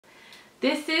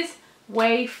This is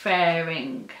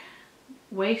Wayfaring.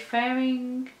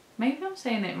 Wayfaring? Maybe I'm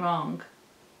saying it wrong.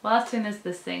 Well, as soon as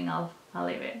this thing, I'll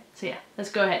leave it. So yeah,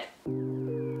 let's go ahead.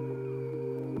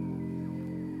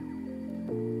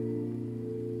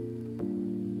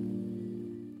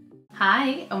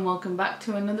 Hi and welcome back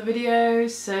to another video.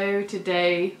 So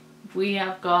today we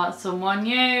have got someone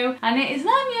new, and it is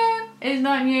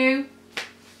not new,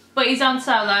 but he's on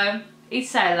solo.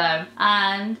 He's solo,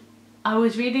 and I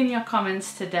was reading your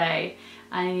comments today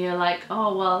and you're like,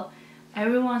 oh well,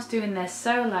 everyone's doing their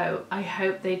solo, I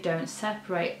hope they don't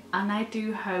separate. And I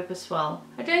do hope as well.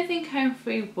 I don't think Home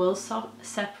Free will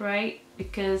separate,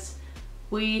 because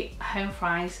we Home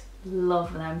Fries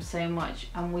love them so much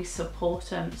and we support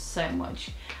them so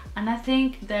much, and I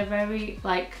think they're very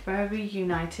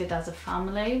united as a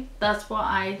family. That's what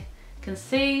I can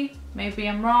see. Maybe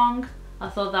I'm wrong. I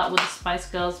thought that was the Spice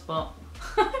Girls, but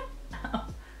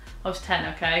I was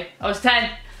 10, okay? I was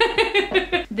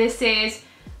 10. This is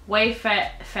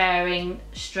Wayfaring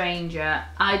Stranger.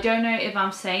 I don't know if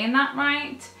I'm saying that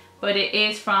right, but it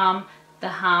is from The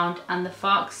Hound and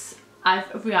TheFox.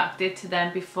 I've reacted to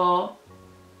them before.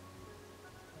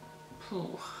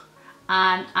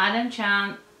 And Adam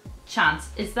Chance,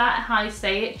 is that how you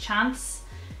say it? Chance,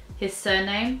 his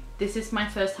surname. This is my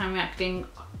first time reacting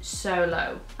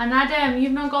solo. And Adam,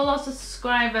 you've not got lots of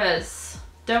subscribers.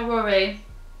 Don't worry,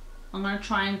 I'm gonna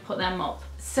try and put them up.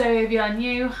 So if you're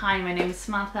new, hi, my name is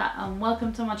Samantha and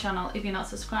welcome to my channel. If you're not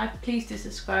subscribed, please do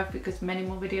subscribe, because many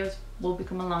more videos will be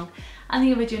coming along. And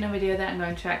the original video that I'm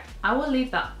going to react, I will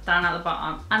leave that down at the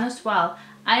bottom. And as well,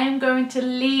 I am going to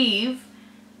leave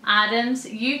Adam's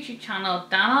YouTube channel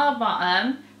down at the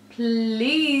bottom.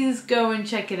 Please go and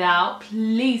check it out,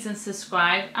 please, and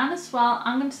subscribe. And as well,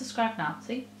 I'm going to subscribe now.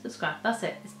 See, subscribe, that's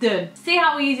it, it's done. See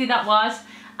how easy that was?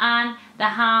 And The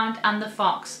Hound and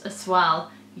TheFox as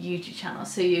well YouTube channel,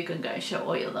 so you can go and show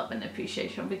all your love and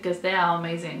appreciation, because they are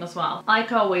amazing as well.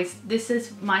 Like always, this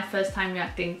is my first time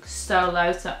reacting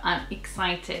solo, so I'm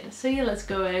excited. So yeah, let's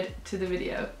go ahead to the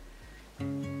video.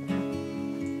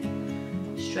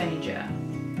 Stranger.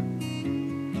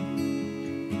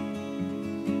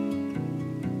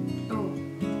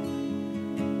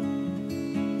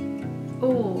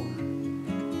 Oh,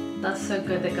 that's so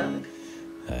good. They got it.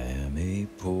 I am a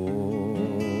poor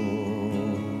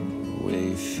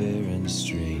wayfaring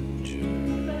stranger.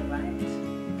 Is that right?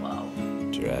 Wow.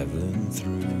 Traveling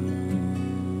through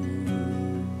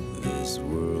this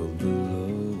world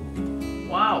below.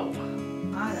 Wow.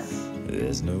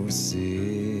 There's no sickness,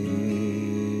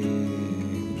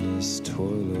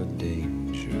 toil or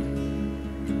danger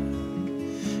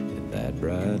in that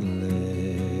bright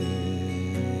land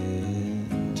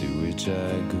to which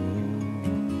I go.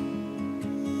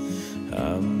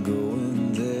 I'm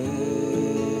going there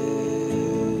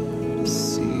to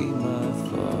see my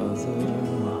Father.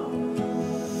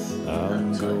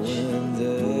 I'm going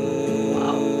there.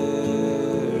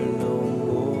 No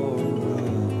more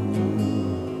room.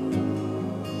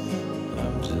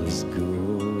 I'm just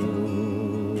going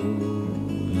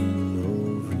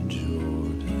over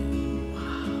Jordan.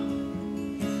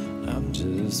 I'm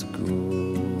just going.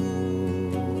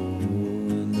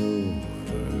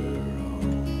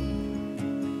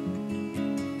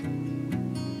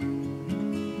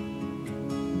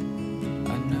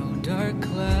 Dark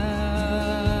clouds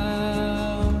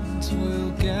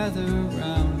will gather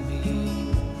around me.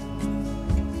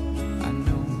 I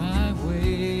know my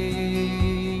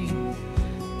way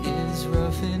is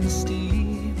rough and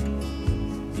steep,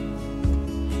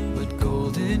 but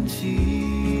golden fields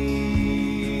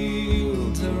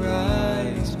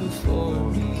arise before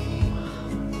me.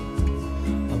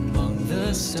 Among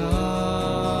the stars,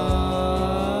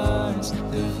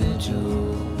 the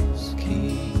vigils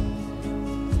keep.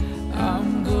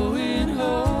 I'm going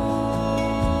home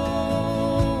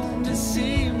to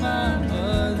see my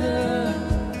mother.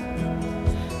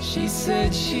 She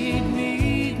said she'd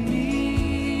meet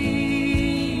me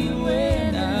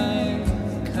when I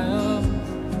come.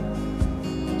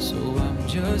 So I'm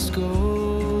just going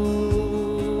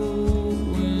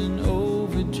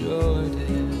over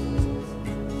Jordan.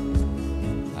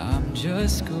 I'm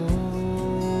just going.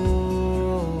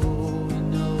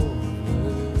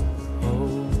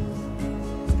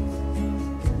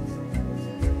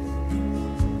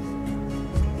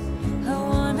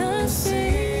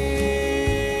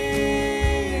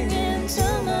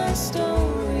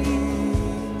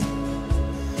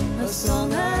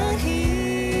 Song I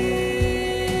hear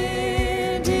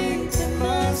deep in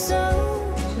my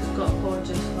soul. She's got a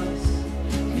gorgeous voice.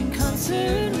 In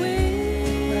concert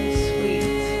with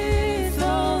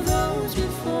all those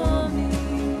before me.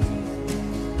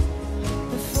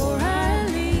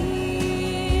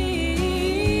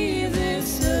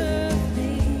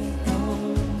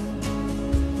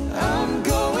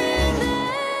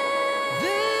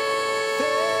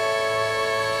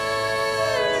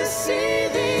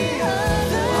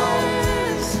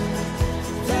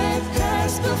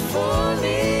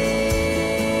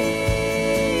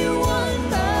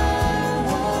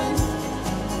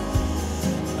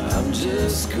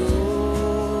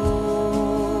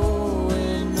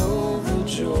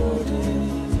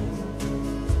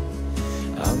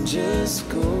 just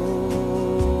going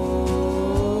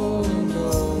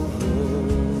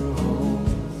over home.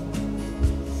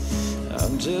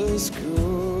 I'm just going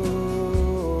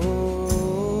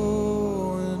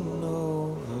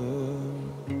over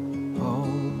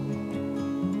home.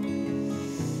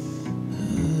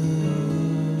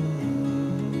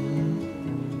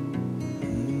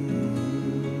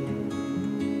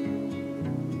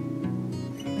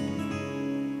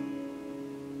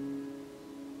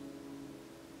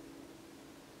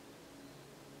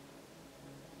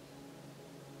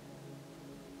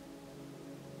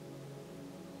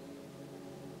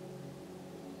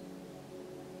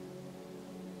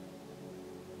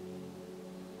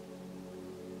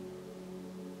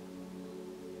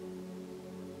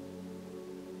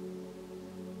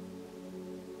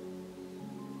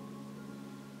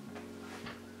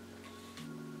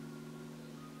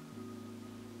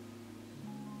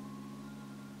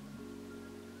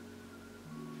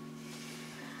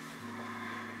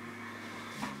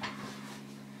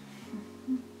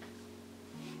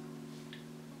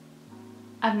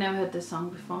 I've never heard this song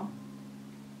before.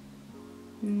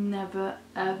 Never,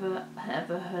 ever,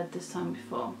 ever heard this song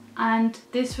before. And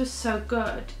this was so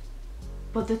good.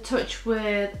 But the touch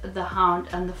with the Hound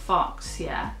and the Fox,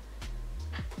 yeah.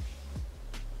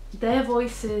 Their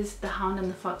voices, the Hound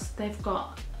and the Fox, they've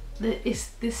got it's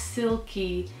this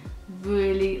silky,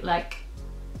 really like,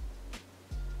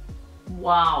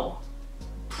 wow,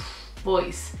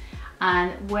 voice.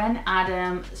 And when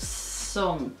Adam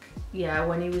sung, yeah,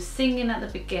 when he was singing at the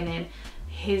beginning,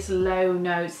 his low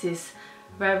notes, his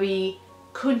very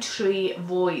country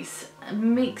voice,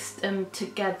 mixed them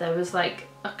together. It was like,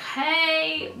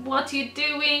 okay, what are you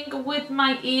doing with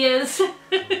my ears?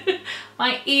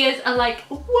 My ears are like,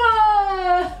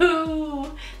 whoa,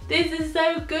 this is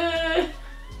so good.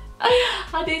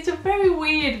 And it's a very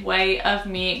weird way of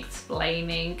me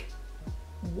explaining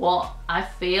what I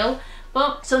feel.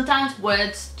 But sometimes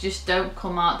words just don't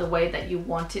come out the way that you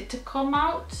want it to come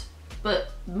out.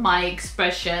 But my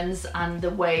expressions and the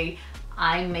way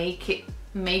I make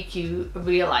you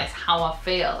realize how I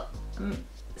feel,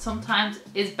 sometimes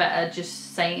it's better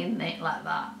just saying it like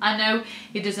that. I know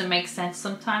it doesn't make sense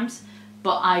sometimes,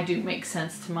 but I do make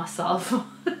sense to myself.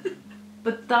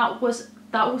 But that was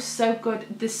so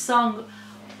good. This song,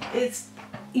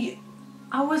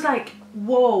 I was like,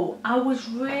 whoa, I was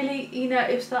really, you know,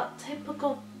 it was that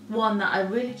typical one that I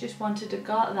really just wanted to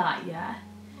got that, yeah.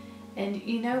 And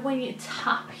you know when you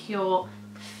tap your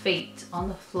feet on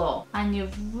the floor and you're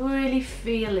really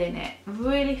feeling it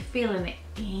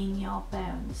in your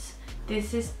bones.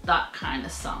 This is that kind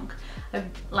of song.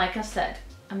 Like I said,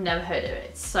 I've never heard of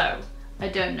it, so I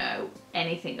don't know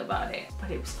anything about it,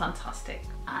 but it was fantastic.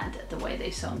 And the way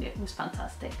they sung it was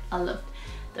fantastic. I loved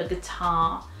the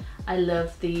guitar. I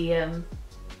love the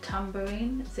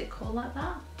tambourine. Is it called like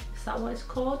that? Is that what it's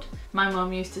called? My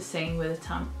mum used to sing with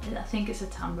a I think it's a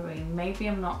tambourine. Maybe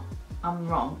I'm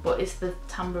wrong, but it's the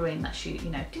tambourine that she,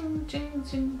 you know, ding, ding,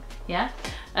 ding. Yeah.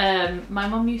 My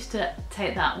mum used to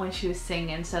take that when she was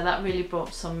singing, so that really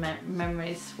brought some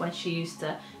memories when she used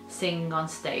to sing on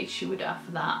stage. She would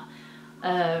have that.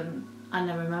 And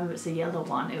I remember it's a yellow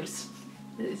one. It's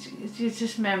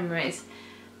just memories.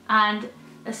 And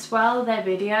as well, their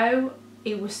video,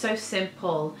 it was so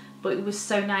simple, but it was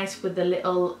so nice with the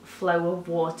little flow of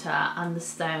water and the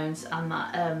stones and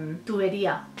that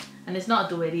tuberia. And it's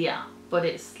not a tuberia, but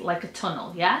it's like a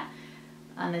tunnel, yeah?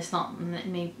 And it's not,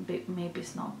 maybe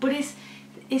it's not, but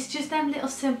it's just them little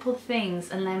simple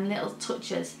things and them little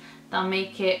touches that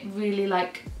make it really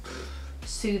like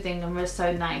soothing and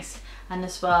so nice. And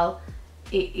as well,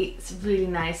 it's really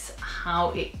nice how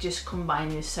it just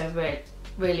combines so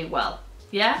really well.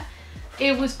 Yeah,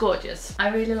 it was gorgeous. I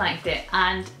really liked it,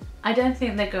 and I don't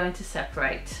think they're going to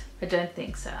separate. I don't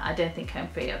think so. I don't think Home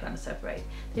Free are going to separate.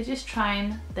 They're just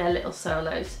trying their little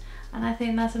solos, and I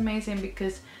think that's amazing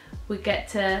because we get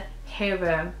to hear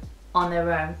them on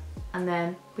their own, and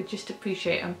then we just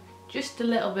appreciate them just a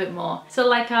little bit more. So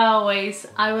like always,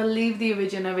 I will leave the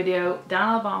original video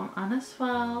down at the bottom, and as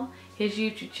well his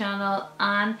YouTube channel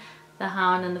and the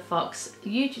Hound and the Fox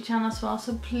YouTube channel as well.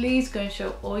 So please go and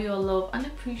show all your love and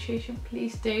appreciation,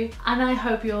 please do. And I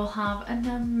hope you all have an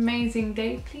amazing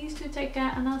day. Please do take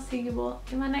care, and I'll see you all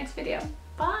in my next video.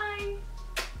 Bye.